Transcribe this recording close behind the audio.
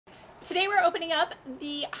Today we're opening up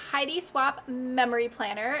the Heidi Swapp Memory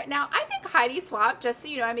Planner. Now, I think Heidi Swapp, just so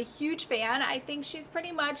you know, I'm a huge fan. I think she's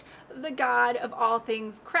pretty much the god of all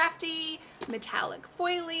things crafty, metallic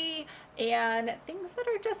foily, and things that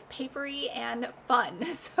are just papery and fun.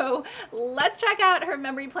 So let's check out her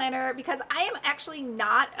memory planner because I am actually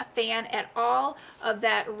not a fan at all of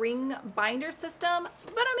that ring binder system,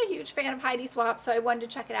 but I'm a huge fan of Heidi Swapp, so I wanted to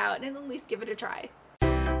check it out and at least give it a try.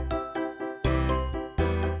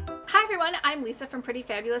 Hi everyone, I'm Lisa from Pretty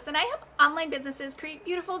Fabulous, and I help online businesses create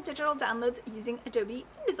beautiful digital downloads using Adobe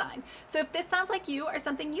InDesign. So if this sounds like you or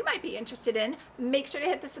something you might be interested in, make sure to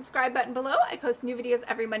hit the subscribe button below. I post new videos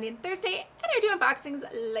every Monday and Thursday, and I do unboxings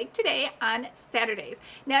like today on Saturdays.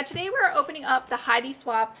 Now today we're opening up the Heidi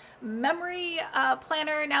Swapp Memory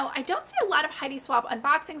Planner. Now I don't see a lot of Heidi Swapp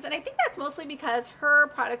unboxings, and I think that's mostly because her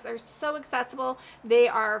products are so accessible. They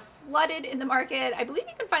are flooded in the market. I believe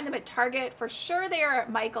you can find them at Target. For sure they are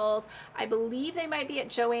at Michael's. I believe they might be at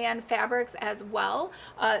Joann Fabrics as well.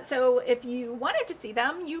 So if you wanted to see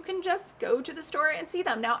them, you can just go to the store and see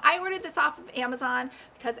them. Now, I ordered this off of Amazon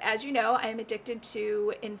because, as you know, I am addicted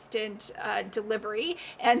to instant delivery.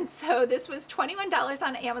 And so this was $21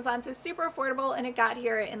 on Amazon, so super affordable, and it got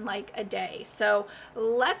here in like a day. So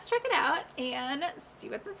let's check it out and see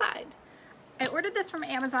what's inside. I ordered this from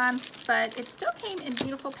Amazon, but it still came in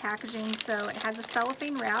beautiful packaging. So it has a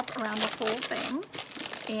cellophane wrap around the whole thing,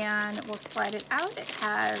 and we'll slide it out. It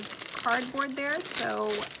has cardboard there,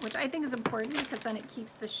 so which I think is important because then it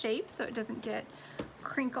keeps the shape so it doesn't get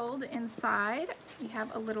crinkled inside. We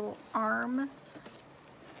have a little arm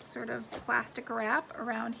sort of plastic wrap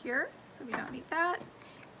around here, so we don't need that.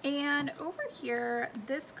 And over here,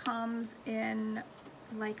 this comes in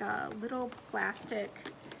like a little plastic,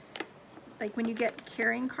 like when you get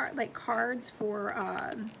carrying card, like cards for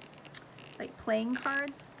like playing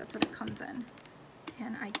cards, that's what it comes in.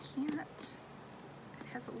 And I can't, it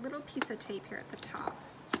has a little piece of tape here at the top.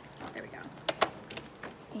 There we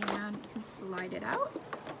go. And you can slide it out.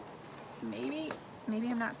 Maybe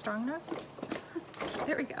I'm not strong enough.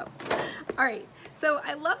 There we go. All right, so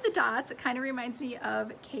I love the dots. It kind of reminds me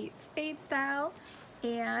of Kate Spade style.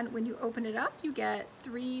 And when you open it up, you get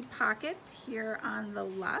 3 pockets here on the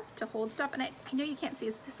left to hold stuff. And I know you can't see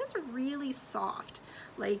this. This is really soft.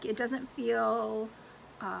 Like, it doesn't feel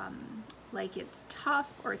like it's tough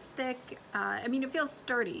or thick. I mean, it feels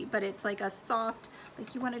sturdy, but it's like a soft,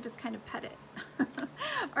 like you want to just kind of pet it.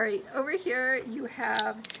 All right, over here you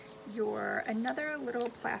have your another little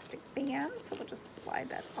plastic band. So we'll just slide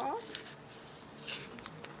that off.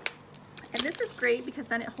 And this is great because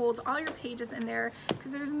then it holds all your pages in there,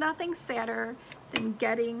 because there's nothing sadder than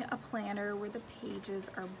getting a planner where the pages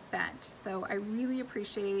are bent. So I really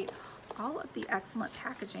appreciate all of the excellent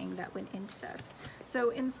packaging that went into this.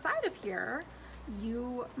 So inside of here,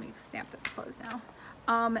 let me stamp this closed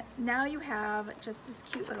now. Now you have just this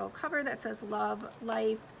cute little cover that says Love,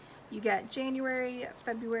 Life. You get January,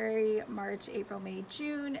 February, March, April, May,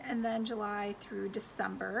 June, and then July through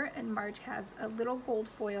December. And March has a little gold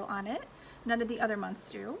foil on it. None of the other months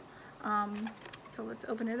do. So let's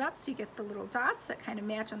open it up so you get the little dots that kind of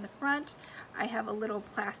match on the front. I have a little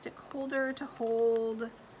plastic holder to hold,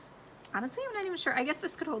 honestly, I'm not even sure. I guess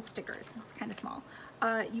this could hold stickers. It's kind of small.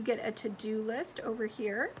 You get a to-do list over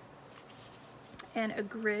here and a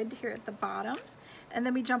grid here at the bottom. And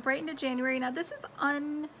then we jump right into January. Now this is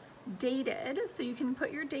undated, so you can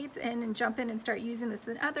put your dates in and jump in and start using this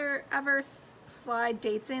whenever slide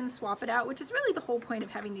dates in, swap it out, which is really the whole point of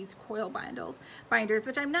having these coil binders,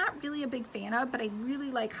 which I'm not really a big fan of, but I really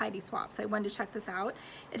like Heidi Swapp, so I wanted to check this out.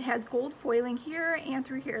 It has gold foiling here and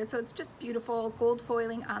through here, so it's just beautiful. Gold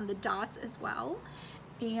foiling on the dots as well.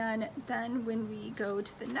 And then when we go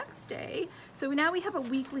to the next day, so now we have a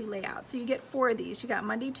weekly layout. So you get 4 of these. You got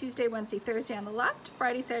Monday, Tuesday, Wednesday, Thursday on the left,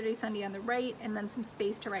 Friday, Saturday, Sunday on the right, and then some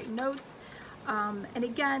space to write notes. And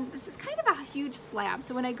again, this is kind of a huge slab.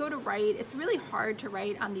 So when I go to write, it's really hard to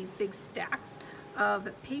write on these big stacks of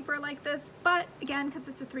paper like this. But again, because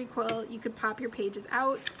it's a 3-quill, you could pop your pages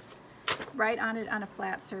out, write on it on a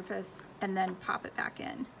flat surface, and then pop it back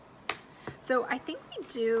in. So I think we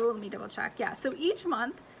do, let me double check. Yeah, so each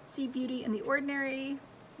month, see beauty in the ordinary,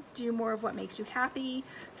 do more of what makes you happy.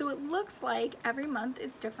 So it looks like every month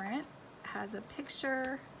is different. It has a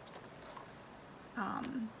picture.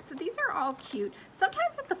 So these are all cute.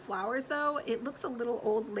 Sometimes with the flowers though, it looks a little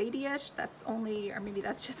old lady-ish. That's only, or maybe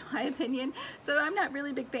that's just my opinion. So I'm not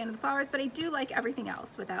really a big fan of the flowers, but I do like everything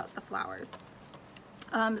else without the flowers.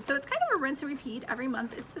 So it's kind of a rinse and repeat. Every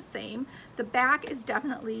month is the same. The back is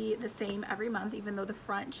definitely the same every month, even though the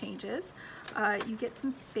front changes. You get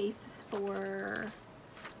some space for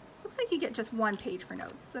looks like you get just one page for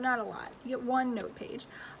notes, so not a lot. You get one note page.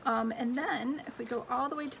 And then if we go all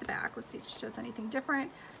the way to the back, let's see if she does anything different.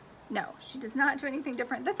 No, she does not do anything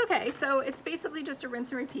different. That's okay. So it's basically just a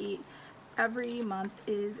rinse and repeat. Every month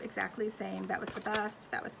is exactly the same. That was the best.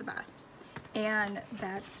 That was the best. And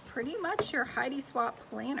that's pretty much your Heidi Swapp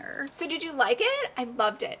planner. So did you like it? I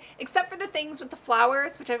loved it. Except for the things with the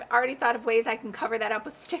flowers, which I've already thought of ways I can cover that up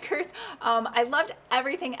with stickers. I loved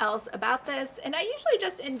everything else about this. And I usually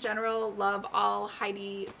just in general love all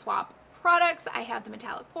Heidi Swapp products. I have the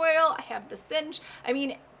metallic foil, I have the cinch. I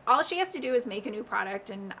mean, all she has to do is make a new product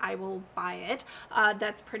and I will buy it.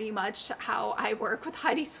 That's pretty much how I work with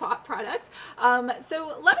Heidi Swapp products.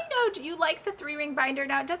 So let me know, do you like the 3-ring binder?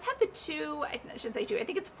 Now it does have the 2, I shouldn't say 2, I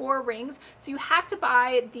think it's 4 rings. So you have to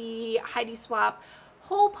buy the Heidi Swapp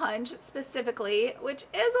hole punch specifically, which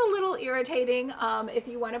is a little irritating if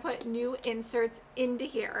you want to put new inserts into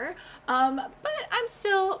here. But I'm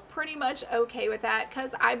still pretty much okay with that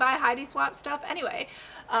because I buy Heidi Swapp stuff anyway.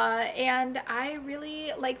 And I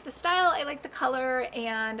really like the style, I like the color,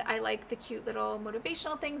 and I like the cute little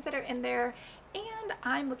motivational things that are in there. And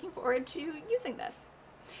I'm looking forward to using this.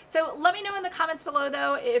 So let me know in the comments below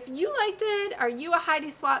though if you liked it. Are you a Heidi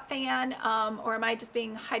Swapp fan, or am I just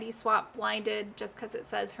being Heidi Swapp blinded just because it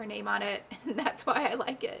says her name on it and that's why I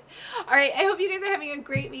like it? All right, I hope you guys are having a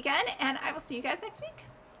great weekend and I will see you guys next week.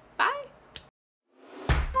 Bye.